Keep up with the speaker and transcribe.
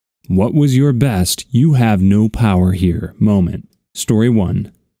What was your best "you have no power here" moment? Story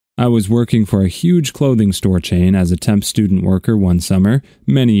 1. I was working for a huge clothing store chain as a temp student worker one summer,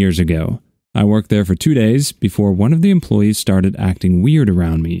 many years ago. I worked there for 2 days before one of the employees started acting weird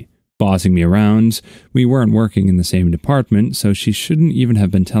around me, bossing me around. We weren't working in the same department, so she shouldn't even have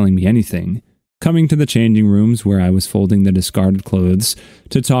been telling me anything. Coming to the changing rooms where I was folding the discarded clothes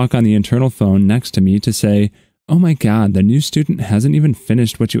to talk on the internal phone next to me to say, "Oh my God, the new student hasn't even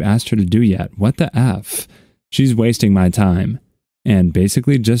finished what you asked her to do yet. What the F? She's wasting my time." And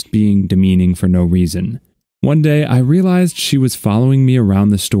basically just being demeaning for no reason. One day, I realized she was following me around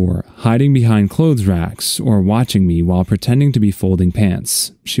the store, hiding behind clothes racks, or watching me while pretending to be folding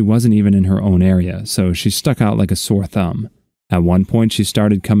pants. She wasn't even in her own area, so she stuck out like a sore thumb. At one point, she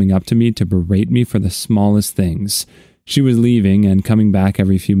started coming up to me to berate me for the smallest things. She was leaving and coming back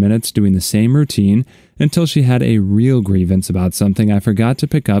every few minutes doing the same routine until she had a real grievance about something I forgot to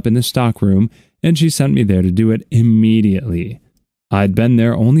pick up in the stockroom, and she sent me there to do it immediately. I'd been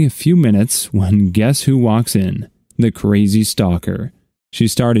there only a few minutes when guess who walks in? The crazy stalker. She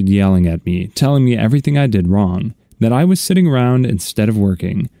started yelling at me, telling me everything I did wrong, that I was sitting around instead of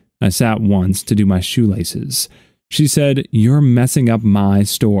working. I sat once to do my shoelaces. She said, "You're messing up my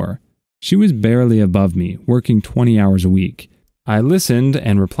store." She was barely above me, working 20 hours a week. I listened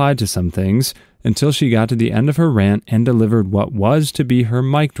and replied to some things until she got to the end of her rant and delivered what was to be her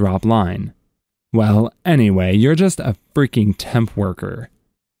mic drop line. "Well, anyway, you're just a freaking temp worker."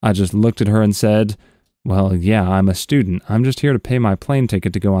 I just looked at her and said, "Well, yeah, I'm a student. I'm just here to pay my plane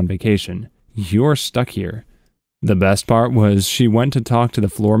ticket to go on vacation. You're stuck here." The best part was she went to talk to the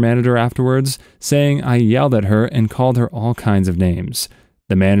floor manager afterwards, saying I yelled at her and called her all kinds of names.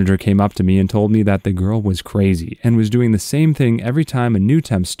 The manager came up to me and told me that the girl was crazy and was doing the same thing every time a new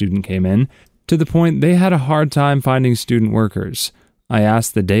temp student came in, to the point they had a hard time finding student workers. I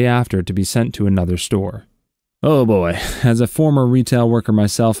asked the day after to be sent to another store. Oh boy, as a former retail worker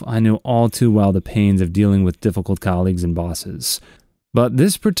myself, I knew all too well the pains of dealing with difficult colleagues and bosses. But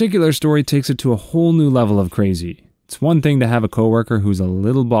this particular story takes it to a whole new level of crazy. It's one thing to have a coworker who's a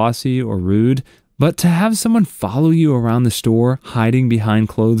little bossy or rude, but to have someone follow you around the store, hiding behind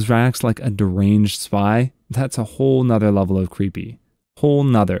clothes racks like a deranged spy, that's a whole nother level of creepy. Whole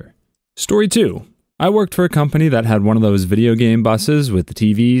nother. Story 2. I worked for a company that had one of those video game buses with the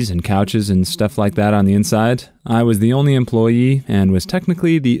TVs and couches and stuff like that on the inside. I was the only employee and was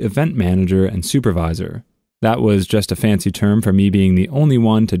technically the event manager and supervisor. That was just a fancy term for me being the only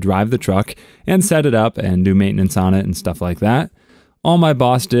one to drive the truck and set it up and do maintenance on it and stuff like that. All my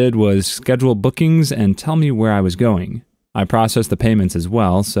boss did was schedule bookings and tell me where I was going. I processed the payments as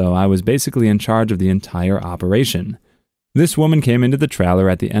well, so I was basically in charge of the entire operation. This woman came into the trailer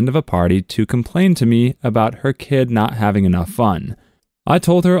at the end of a party to complain to me about her kid not having enough fun. I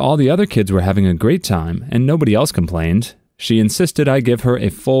told her all the other kids were having a great time and nobody else complained. She insisted I give her a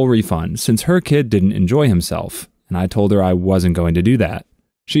full refund since her kid didn't enjoy himself, and I told her I wasn't going to do that.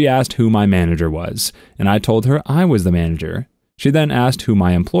 She asked who my manager was, and I told her I was the manager. She then asked who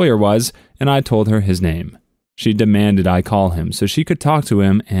my employer was, and I told her his name. She demanded I call him so she could talk to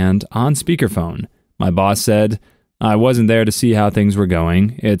him, and on speakerphone, my boss said, "I wasn't there to see how things were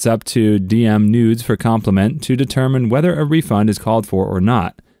going. It's up to DM Nudes for Compliment to determine whether a refund is called for or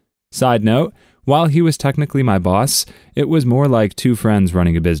not." Side note, while he was technically my boss, it was more like two friends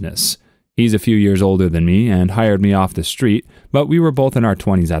running a business. He's a few years older than me and hired me off the street, but we were both in our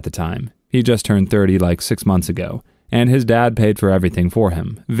 20s at the time. He just turned 30 like 6 months ago, and his dad paid for everything for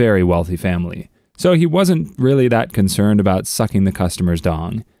him. Very wealthy family. So he wasn't really that concerned about sucking the customer's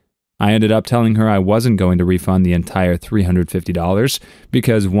dong. I ended up telling her I wasn't going to refund the entire $350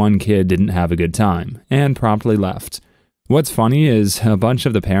 because one kid didn't have a good time, and promptly left. What's funny is a bunch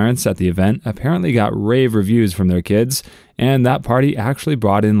of the parents at the event apparently got rave reviews from their kids, and that party actually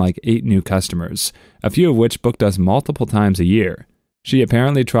brought in like 8 new customers, a few of which booked us multiple times a year. She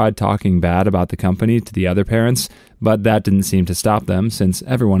apparently tried talking bad about the company to the other parents, but that didn't seem to stop them since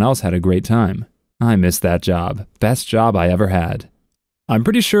everyone else had a great time. I missed that job. Best job I ever had. I'm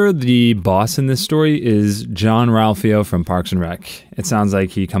pretty sure the boss in this story is John Ralphio from Parks and Rec. It sounds like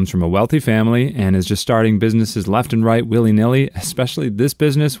he comes from a wealthy family and is just starting businesses left and right willy-nilly, especially this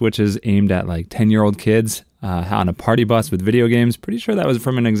business, which is aimed at like 10-year-old kids on a party bus with video games. Pretty sure that was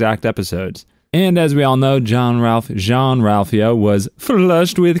from an exact episode. And as we all know, John Ralphio was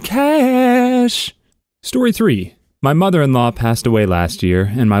flushed with cash. Story 3. My mother-in-law passed away last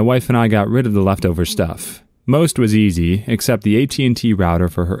year, and my wife and I got rid of the leftover stuff. Most was easy, except the AT&T router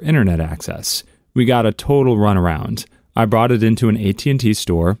for her internet access. We got a total runaround. I brought it into an AT&T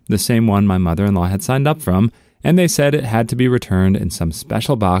store, the same one my mother-in-law had signed up from, and they said it had to be returned in some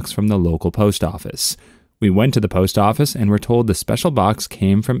special box from the local post office. We went to the post office and were told the special box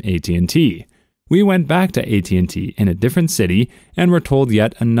came from AT&T. We went back to AT&T in a different city and were told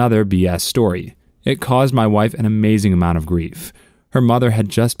yet another BS story. It caused my wife an amazing amount of grief. Her mother had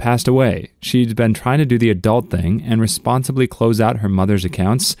just passed away. She'd been trying to do the adult thing and responsibly close out her mother's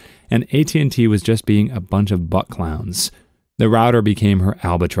accounts, and AT&T was just being a bunch of butt clowns. The router became her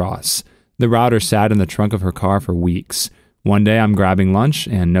albatross. The router sat in the trunk of her car for weeks. One day I'm grabbing lunch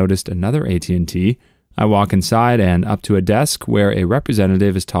and noticed another AT&T. I walk inside and up to a desk where a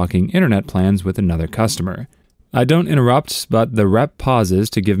representative is talking internet plans with another customer. I don't interrupt, but the rep pauses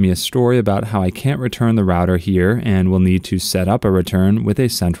to give me a story about how I can't return the router here and will need to set up a return with a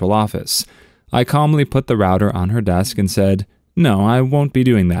central office. I calmly put the router on her desk and said, "No, I won't be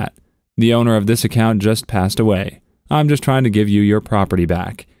doing that. The owner of this account just passed away. I'm just trying to give you your property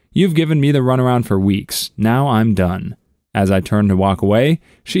back. You've given me the runaround for weeks. Now I'm done." As I turn to walk away,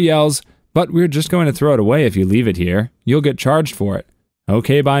 she yells, "But we're just going to throw it away if you leave it here. You'll get charged for it."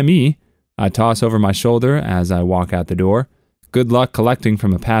 "Okay by me." I toss over my shoulder as I walk out the door. Good luck collecting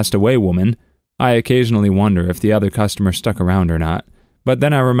from a passed-away woman. I occasionally wonder if the other customer stuck around or not. But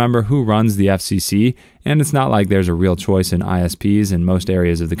then I remember who runs the FCC, and it's not like there's a real choice in ISPs in most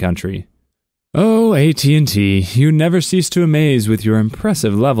areas of the country. Oh, AT&T, you never cease to amaze with your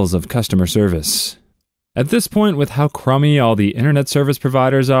impressive levels of customer service. At this point, with how crummy all the internet service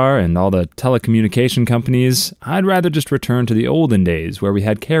providers are and all the telecommunication companies, I'd rather just return to the olden days where we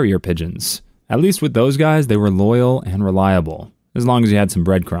had carrier pigeons. At least with those guys, they were loyal and reliable, as long as you had some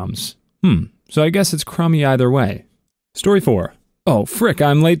breadcrumbs. So I guess it's crummy either way. Story 4. Oh, frick,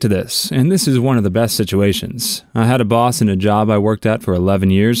 I'm late to this, and this is one of the best situations. I had a boss in a job I worked at for 11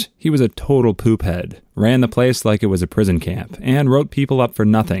 years. He was a total poophead, ran the place like it was a prison camp, and wrote people up for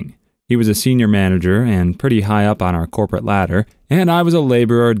nothing. He was a senior manager and pretty high up on our corporate ladder, and I was a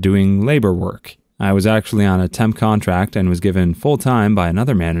laborer doing labor work. I was actually on a temp contract and was given full-time by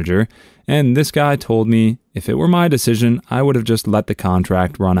another manager, and this guy told me if it were my decision, I would have just let the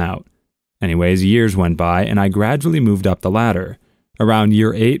contract run out. Anyways, years went by, and I gradually moved up the ladder. Around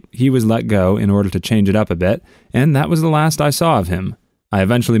year 8, he was let go in order to change it up a bit, and that was the last I saw of him. I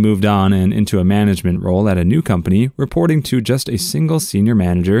eventually moved on and into a management role at a new company, reporting to just a single senior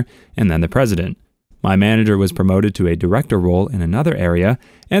manager and then the president. My manager was promoted to a director role in another area,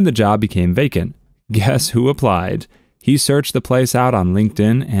 and the job became vacant. Guess who applied? He searched the place out on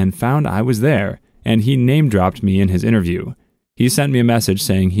LinkedIn and found I was there, and he name-dropped me in his interview. He sent me a message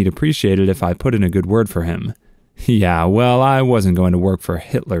saying he'd appreciate it if I put in a good word for him. Yeah, well, I wasn't going to work for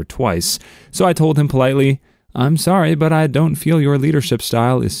Hitler twice, so I told him politely, "I'm sorry, but I don't feel your leadership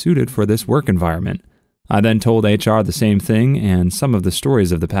style is suited for this work environment." I then told HR the same thing and some of the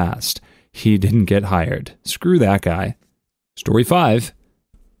stories of the past. He didn't get hired. Screw that guy. Story 5.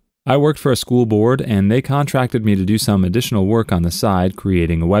 I worked for a school board, and they contracted me to do some additional work on the side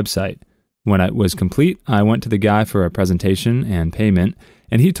creating a website. When it was complete, I went to the guy for a presentation and payment,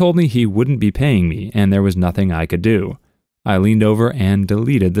 and he told me he wouldn't be paying me and there was nothing I could do. I leaned over and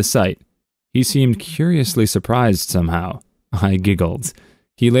deleted the site. He seemed curiously surprised somehow. I giggled.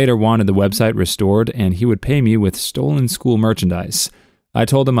 He later wanted the website restored, and he would pay me with stolen school merchandise. I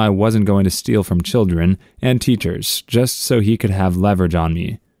told him I wasn't going to steal from children and teachers, just so he could have leverage on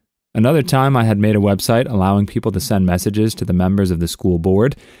me. Another time I had made a website allowing people to send messages to the members of the school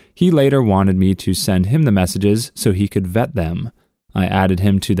board. He later wanted me to send him the messages so he could vet them. I added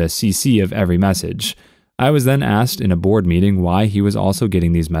him to the CC of every message. I was then asked in a board meeting why he was also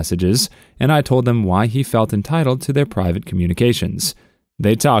getting these messages, and I told them why he felt entitled to their private communications.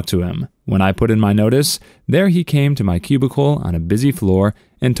 They talked to him. When I put in my notice, there he came to my cubicle on a busy floor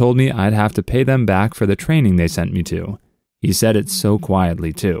and told me I'd have to pay them back for the training they sent me to. He said it so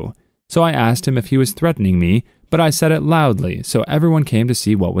quietly, too. So I asked him if he was threatening me, but I said it loudly so everyone came to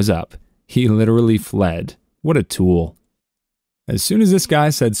see what was up. He literally fled. What a tool. As soon as this guy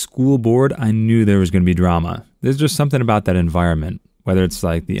said school board, I knew there was going to be drama. There's just something about that environment, whether it's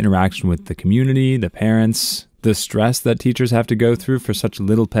like the interaction with the community, the parents, the stress that teachers have to go through for such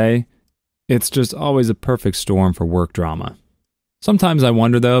little pay. It's just always a perfect storm for work drama. Sometimes I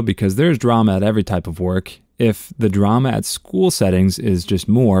wonder though, because there's drama at every type of work, if the drama at school settings is just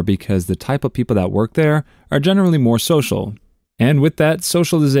more because the type of people that work there are generally more social. And with that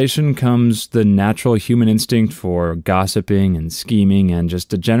socialization comes the natural human instinct for gossiping and scheming and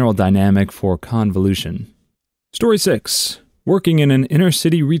just a general dynamic for convolution. Story 6. Working in an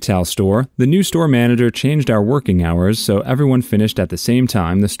inner-city retail store, the new store manager changed our working hours so everyone finished at the same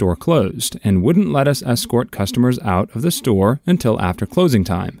time the store closed and wouldn't let us escort customers out of the store until after closing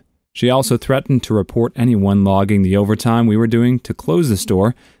time. She also threatened to report anyone logging the overtime we were doing to close the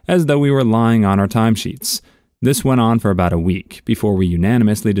store, as though we were lying on our timesheets. This went on for about a week before we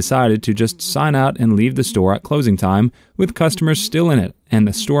unanimously decided to just sign out and leave the store at closing time, with customers still in it and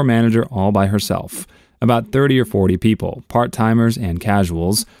the store manager all by herself. About 30 or 40 people, part-timers and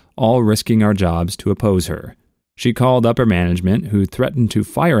casuals, all risking our jobs to oppose her. She called upper management, who threatened to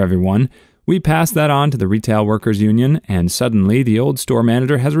fire everyone. We passed that on to the Retail Workers Union, and suddenly the old store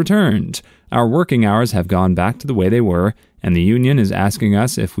manager has returned. Our working hours have gone back to the way they were, and the union is asking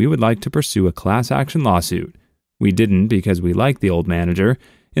us if we would like to pursue a class action lawsuit. We didn't because we liked the old manager.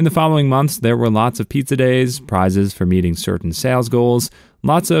 In the following months, there were lots of pizza days, prizes for meeting certain sales goals,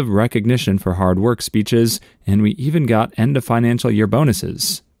 lots of recognition for hard work speeches, and we even got end of financial year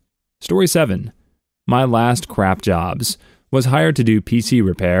bonuses. Story 7. My last crap jobs. Was hired to do PC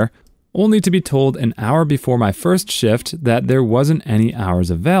repair, only to be told an hour before my first shift that there wasn't any hours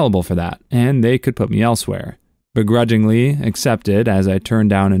available for that, and they could put me elsewhere. Begrudgingly accepted as I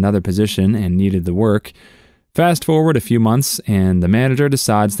turned down another position and needed the work. Fast forward a few months, and the manager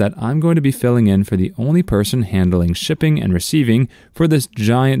decides that I'm going to be filling in for the only person handling shipping and receiving for this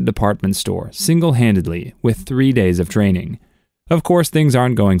giant department store, single-handedly, with 3 days of training. Of course, things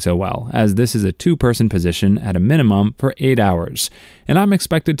aren't going so well, as this is a 2-person position at a minimum for 8 hours, and I'm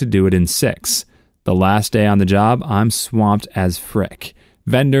expected to do it in 6. The last day on the job, I'm swamped as frick.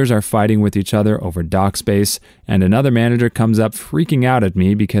 Vendors are fighting with each other over dock space, and another manager comes up freaking out at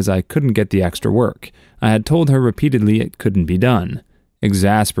me because I couldn't get the extra work. I had told her repeatedly it couldn't be done.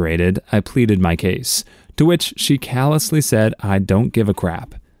 Exasperated, I pleaded my case, to which she callously said I don't give a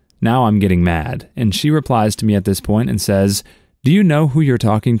crap. Now I'm getting mad, and she replies to me at this point and says, "Do you know who you're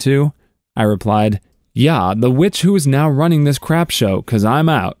talking to?" I replied, "Yeah, the witch who is now running this crap show, 'cause I'm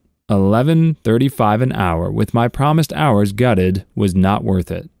out." $11.35 an hour with my promised hours gutted was not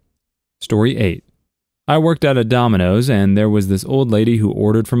worth it. Story 8. I worked at a Domino's, and there was this old lady who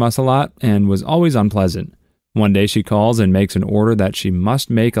ordered from us a lot and was always unpleasant. One day she calls and makes an order that she must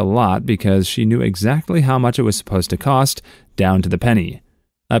make a lot because she knew exactly how much it was supposed to cost, down to the penny.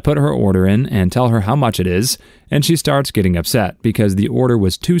 I put her order in and tell her how much it is, and she starts getting upset because the order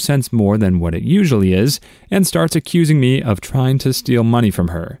was 2 cents more than what it usually is, and starts accusing me of trying to steal money from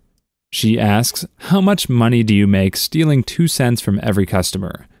her. She asks, "How much money do you make stealing 2 cents from every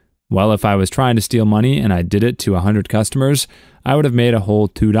customer?" Well, if I was trying to steal money and I did it to 100 customers, I would have made a whole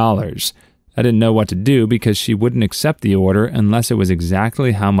 $2. I didn't know what to do because she wouldn't accept the order unless it was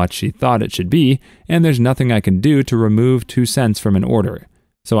exactly how much she thought it should be, and there's nothing I can do to remove 2 cents from an order.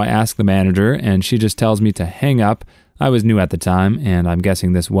 So I asked the manager, and she just tells me to hang up. I was new at the time, and I'm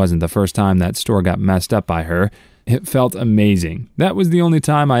guessing this wasn't the first time that store got messed up by her. It felt amazing. That was the only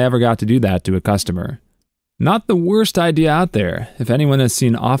time I ever got to do that to a customer. Not the worst idea out there. If anyone has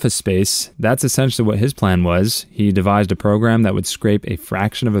seen Office Space, that's essentially what his plan was. He devised a program that would scrape a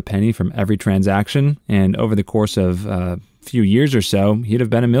fraction of a penny from every transaction, and over the course of a few years or so, he'd have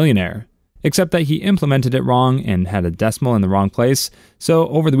been a millionaire. Except that he implemented it wrong and had a decimal in the wrong place, so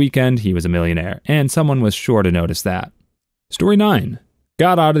over the weekend he was a millionaire, and someone was sure to notice that. Story 9.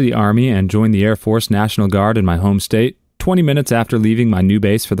 Got out of the Army and joined the Air Force National Guard in my home state. 20 minutes after leaving my new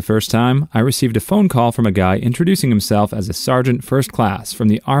base for the first time, I received a phone call from a guy introducing himself as a Sergeant First Class from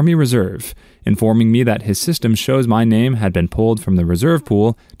the Army Reserve, informing me that his system shows my name had been pulled from the reserve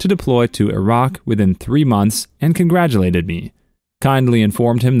pool to deploy to Iraq within 3 months, and congratulated me. Kindly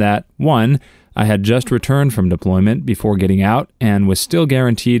informed him that, 1, I had just returned from deployment before getting out and was still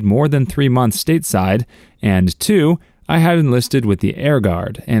guaranteed more than 3 months stateside, and 2, I had enlisted with the Air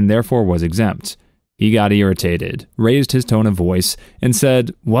Guard and therefore was exempt. He got irritated, raised his tone of voice, and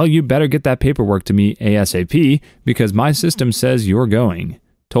said, "Well, you better get that paperwork to me ASAP because my system says you're going."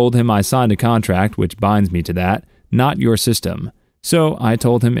 Told him I signed a contract which binds me to that, not your system. So I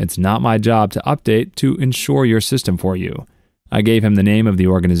told him it's not my job to update to ensure your system for you. I gave him the name of the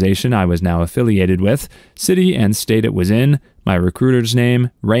organization I was now affiliated with, city and state it was in, my recruiter's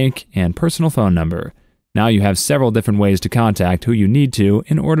name, rank, and personal phone number. Now you have several different ways to contact who you need to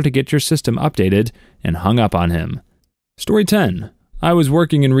in order to get your system updated, and hung up on him. Story 10. I was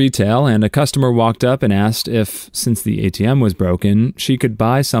working in retail and a customer walked up and asked if, since the ATM was broken, she could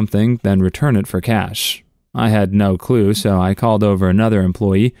buy something then return it for cash. I had no clue, so I called over another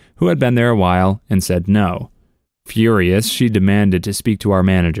employee who had been there a while and said no. Furious, she demanded to speak to our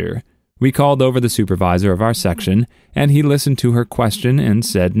manager. We called over the supervisor of our section, and he listened to her question and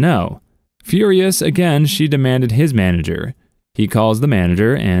said no. Furious again, she demanded his manager. He calls the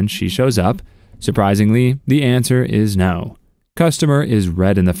manager, and she shows up. Surprisingly, the answer is no. Customer is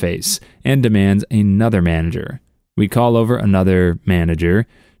red in the face and demands another manager. We call over another manager.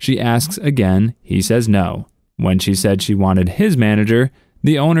 She asks again, he says no. When she said she wanted his manager,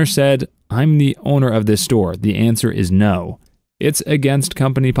 the owner said, "I'm the owner of this store. The answer is no. It's against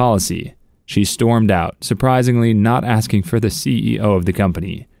company policy." She stormed out, surprisingly not asking for the CEO of the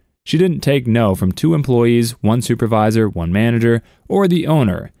company. She didn't take no from 2 employees, 1 supervisor, 1 manager, or the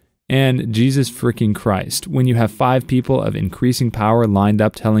owner. And Jesus freaking Christ, when you have 5 people of increasing power lined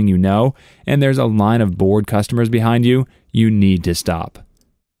up telling you no, and there's a line of bored customers behind you, you need to stop.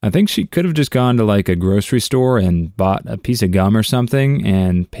 I think she could have just gone to like a grocery store and bought a piece of gum or something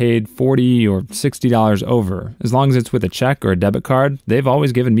and paid $40 or $60 over. As long as it's with a check or a debit card, they've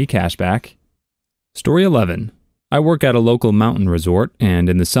always given me cash back. Story 11. I work at a local mountain resort, and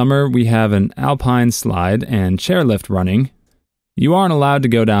in the summer we have an alpine slide and chairlift running. You aren't allowed to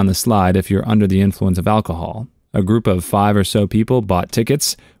go down the slide if you're under the influence of alcohol. A group of 5 or so people bought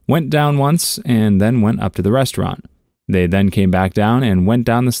tickets, went down once, and then went up to the restaurant. They then came back down and went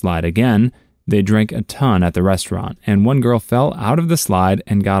down the slide again. They drank a ton at the restaurant, and one girl fell out of the slide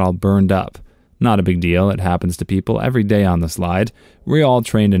and got all burned up. Not a big deal, it happens to people every day on the slide. We're all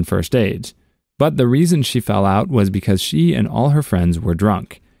trained in first aid. But the reason she fell out was because she and all her friends were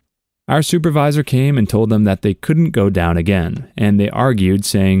drunk. Our supervisor came and told them that they couldn't go down again, and they argued,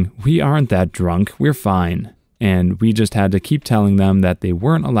 saying, "We aren't that drunk, we're fine." And we just had to keep telling them that they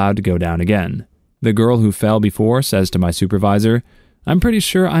weren't allowed to go down again. The girl who fell before says to my supervisor, "I'm pretty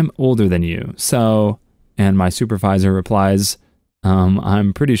sure I'm older than you, so..." And my supervisor replies,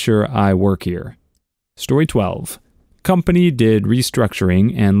 "I'm pretty sure I work here." Story 12. Company did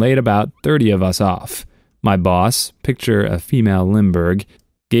restructuring and laid about 30 of us off. My boss, picture a female Limburg,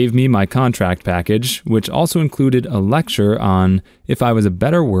 gave me my contract package, which also included a lecture on if I was a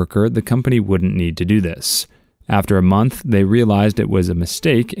better worker, the company wouldn't need to do this. After a month, they realized it was a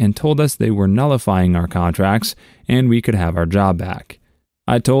mistake and told us they were nullifying our contracts and we could have our job back.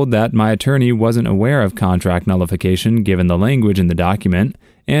 I told that my attorney wasn't aware of contract nullification given the language in the document,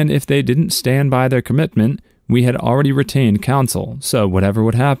 and if they didn't stand by their commitment, we had already retained counsel, so whatever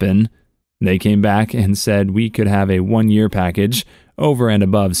would happen. They came back and said we could have a 1-year package over and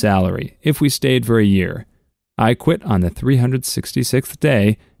above salary if we stayed for a year. I quit on the 366th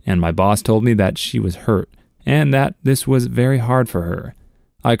day, and my boss told me that she was hurt and that this was very hard for her.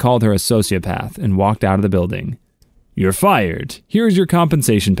 I called her a sociopath and walked out of the building. "You're fired. Here's your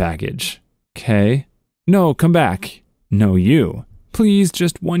compensation package." "Okay." "No, come back." "No, you. Please,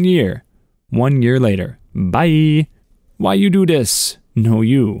 just 1 year." 1 year later. "Bye." "Why you do this?" "No,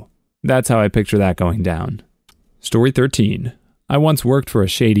 you." That's how I picture that going down. Story 13. I once worked for a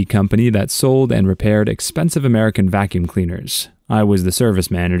shady company that sold and repaired expensive American vacuum cleaners. I was the service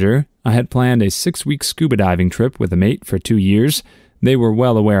manager. I had planned a 6-week scuba diving trip with a mate for 2 years. They were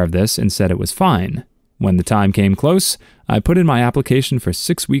well aware of this and said it was fine. When the time came close, I put in my application for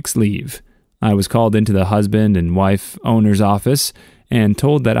 6 weeks leave. I was called into the husband and wife owner's office and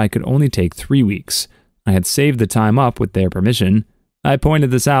told that I could only take 3 weeks. I had saved the time up with their permission. I pointed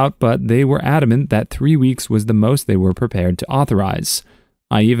this out, but they were adamant that 3 weeks was the most they were prepared to authorize.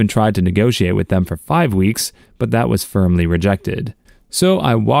 I even tried to negotiate with them for 5 weeks, but that was firmly rejected. So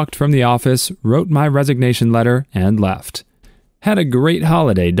I walked from the office, wrote my resignation letter, and left. Had a great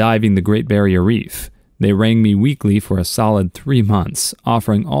holiday diving the Great Barrier Reef. They rang me weekly for a solid 3 months,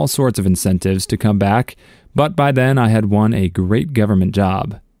 offering all sorts of incentives to come back, but by then I had won a great government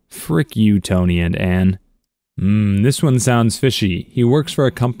job. Frick you, Tony and Anne. This one sounds fishy. He works for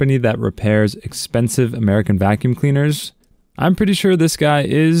a company that repairs expensive American vacuum cleaners. I'm pretty sure this guy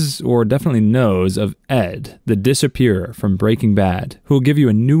is, or definitely knows, of Ed, the disappearer from Breaking Bad, who will give you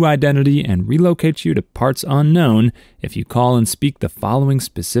a new identity and relocate you to parts unknown if you call and speak the following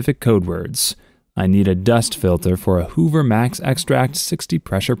specific code words. I need a dust filter for a Hoover Max Extract 60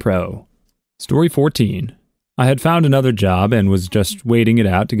 Pressure Pro. Story 14. I had found another job and was just waiting it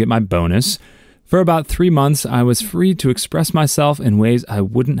out to get my bonus. For about 3 months, I was free to express myself in ways I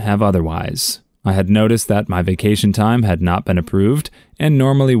wouldn't have otherwise. I had noticed that my vacation time had not been approved and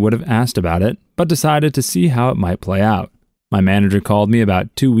normally would have asked about it, but decided to see how it might play out. My manager called me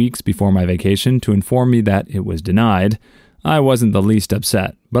about 2 weeks before my vacation to inform me that it was denied. I wasn't the least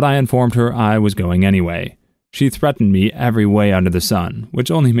upset, but I informed her I was going anyway. She threatened me every way under the sun, which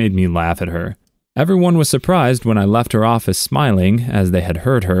only made me laugh at her. Everyone was surprised when I left her office smiling, as they had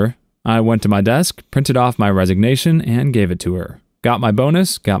heard her. I went to my desk, printed off my resignation, and gave it to her. Got my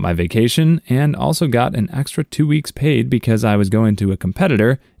bonus, got my vacation, and also got an extra 2 weeks paid because I was going to a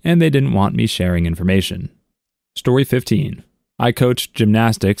competitor and they didn't want me sharing information. Story 15. I coached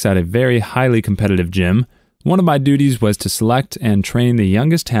gymnastics at a very highly competitive gym. One of my duties was to select and train the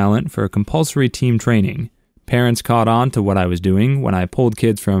youngest talent for compulsory team training. Parents caught on to what I was doing when I pulled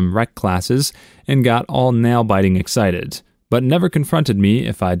kids from rec classes and got all nail-biting excited, but never confronted me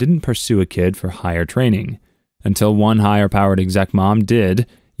if I didn't pursue a kid for higher training. Until one higher-powered exec mom did,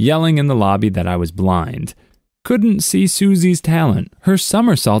 yelling in the lobby that I was blind. Couldn't see Susie's talent. Her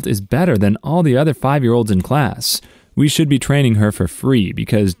somersault is better than all the other 5-year-olds in class. We should be training her for free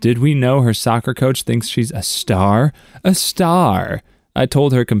because did we know her soccer coach thinks she's a star? A star! I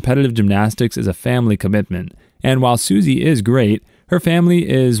told her competitive gymnastics is a family commitment, and while Susie is great, her family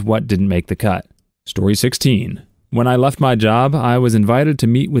is what didn't make the cut. Story 16. When I left my job, I was invited to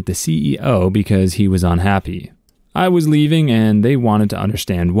meet with the CEO because he was unhappy. I was leaving and they wanted to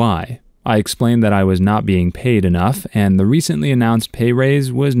understand why. I explained that I was not being paid enough and the recently announced pay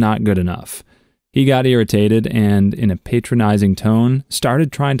raise was not good enough. He got irritated and, in a patronizing tone,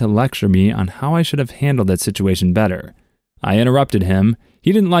 started trying to lecture me on how I should have handled that situation better. I interrupted him.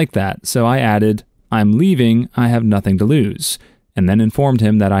 He didn't like that, so I added, "I'm leaving, I have nothing to lose," and then informed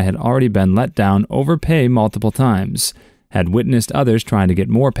him that I had already been let down over pay multiple times, had witnessed others trying to get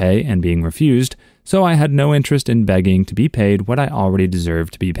more pay and being refused, so I had no interest in begging to be paid what I already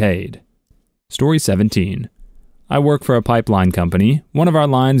deserved to be paid. Story 17. I work for a pipeline company. One of our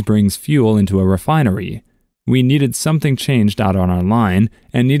lines brings fuel into a refinery. We needed something changed out on our line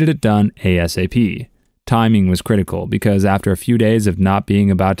and needed it done ASAP. Timing was critical because after a few days of not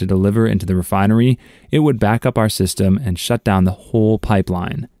being about to deliver into the refinery, it would back up our system and shut down the whole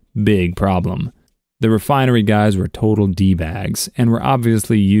pipeline. Big problem. The refinery guys were total D-bags and were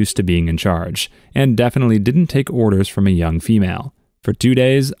obviously used to being in charge, and definitely didn't take orders from a young female. For 2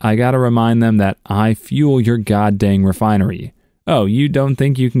 days, I gotta remind them that I fuel your goddamn refinery. Oh, you don't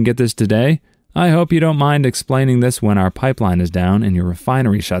think you can get this today? I hope you don't mind explaining this when our pipeline is down and your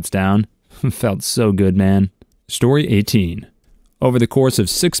refinery shuts down. Felt so good, man. Story 18. Over the course of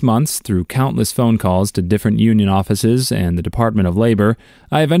 6 months, through countless phone calls to different union offices and the Department of Labor,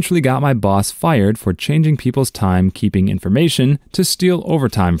 I eventually got my boss fired for changing people's time keeping information to steal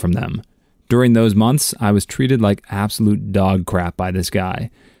overtime from them. During those months, I was treated like absolute dog crap by this guy,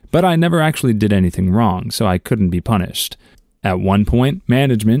 but I never actually did anything wrong, so I couldn't be punished. At one point,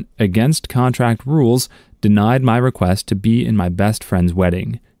 management, against contract rules, denied my request to be in my best friend's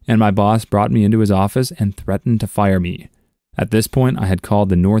wedding, and my boss brought me into his office and threatened to fire me. At this point, I had called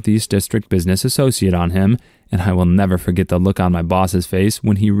the Northeast District Business Associate on him, and I will never forget the look on my boss's face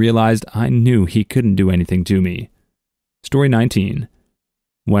when he realized I knew he couldn't do anything to me. Story 19.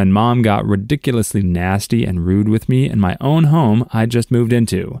 When Mom got ridiculously nasty and rude with me in my own home I just moved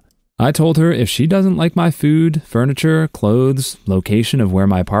into. I told her if she doesn't like my food, furniture, clothes, location of where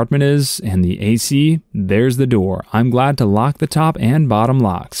my apartment is, and the AC, there's the door. I'm glad to lock the top and bottom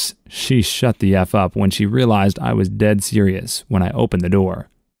locks. She shut the F up when she realized I was dead serious when I opened the door.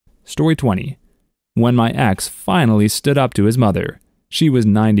 Story 20. When my ex finally stood up to his mother. She was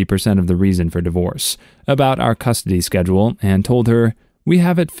 90% of the reason for divorce, about our custody schedule, and told her, "We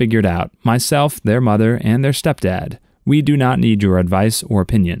have it figured out, myself, their mother, and their stepdad. We do not need your advice or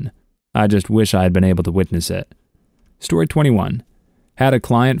opinion." I just wish I had been able to witness it. Story 21. Had a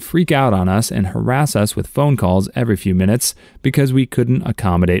client freak out on us and harass us with phone calls every few minutes because we couldn't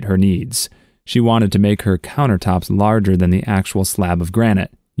accommodate her needs. She wanted to make her countertops larger than the actual slab of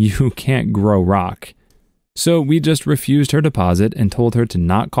granite. You can't grow rock. So we just refused her deposit and told her to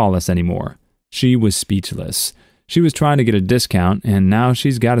not call us anymore. She was speechless. She was trying to get a discount, and now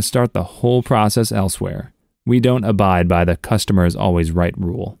she's got to start the whole process elsewhere. We don't abide by the customer is always right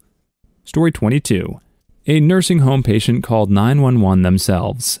rule. Story 22. A nursing home patient called 911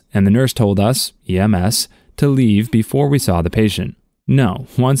 themselves, and the nurse told us, EMS, to leave before we saw the patient. No,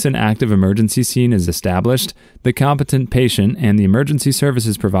 once an active emergency scene is established, the competent patient and the emergency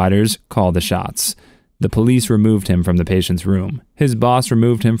services providers call the shots. The police removed him from the patient's room. His boss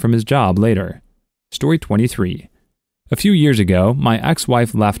removed him from his job later. Story 23. A few years ago, my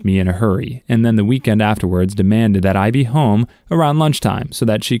ex-wife left me in a hurry, and then the weekend afterwards demanded that I be home around lunchtime so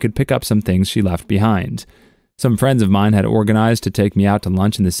that she could pick up some things she left behind. Some friends of mine had organized to take me out to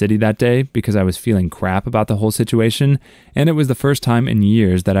lunch in the city that day because I was feeling crap about the whole situation, and it was the first time in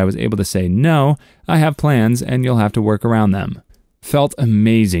years that I was able to say, "No, I have plans and you'll have to work around them." Felt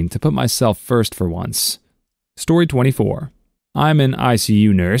amazing to put myself first for once. Story 24. I'm an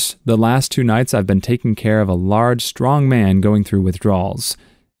ICU nurse. The last 2 nights I've been taking care of a large, strong man going through withdrawals.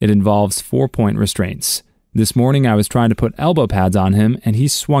 It involves 4-point restraints. This morning I was trying to put elbow pads on him and he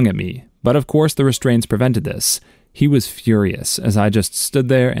swung at me, but of course the restraints prevented this. He was furious as I just stood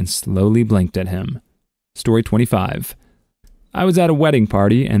there and slowly blinked at him. Story 25. I was at a wedding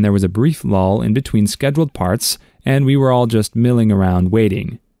party and there was a brief lull in between scheduled parts and we were all just milling around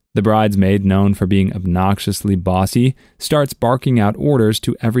waiting. The bridesmaid, known for being obnoxiously bossy, starts barking out orders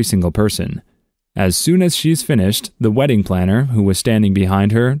to every single person. As soon as she's finished, the wedding planner, who was standing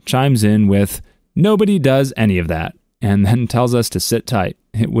behind her, chimes in with, "Nobody does any of that," and then tells us to sit tight.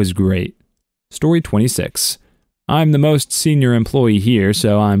 It was great. Story 26. I'm the most senior employee here,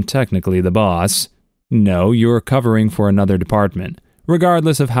 so I'm technically the boss. No, you're covering for another department.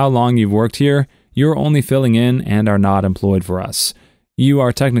 Regardless of how long you've worked here, you're only filling in and are not employed for us. You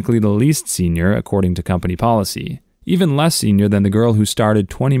are technically the least senior according to company policy, even less senior than the girl who started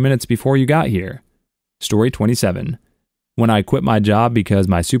 20 minutes before you got here. Story 27. When I quit my job because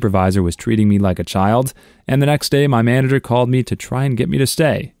my supervisor was treating me like a child, and the next day my manager called me to try and get me to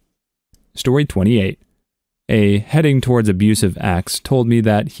stay. Story 28. A heading towards abusive ex told me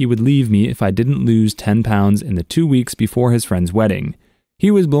that he would leave me if I didn't lose 10 pounds in the 2 weeks before his friend's wedding. He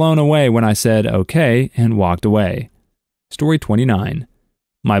was blown away when I said okay and walked away. Story 29.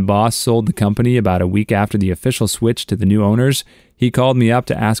 My boss sold the company about a week after the official switch to the new owners. He called me up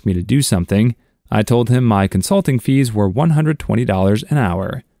to ask me to do something. I told him my consulting fees were $120 an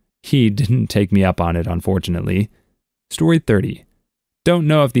hour. He didn't take me up on it, unfortunately. Story 30. Don't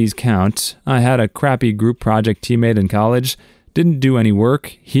know if these count. I had a crappy group project teammate in college. Didn't do any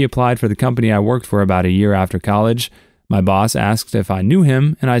work. He applied for the company I worked for about a year after college. My boss asked if I knew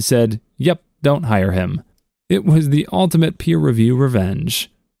him, and I said, "Yep, don't hire him." It was the ultimate peer review revenge.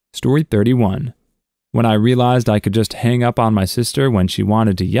 Story 31. When I realized I could just hang up on my sister when she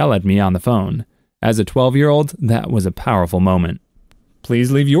wanted to yell at me on the phone. As a 12-year-old, that was a powerful moment.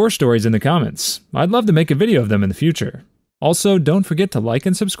 Please leave your stories in the comments. I'd love to make a video of them in the future. Also, don't forget to like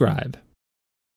and subscribe.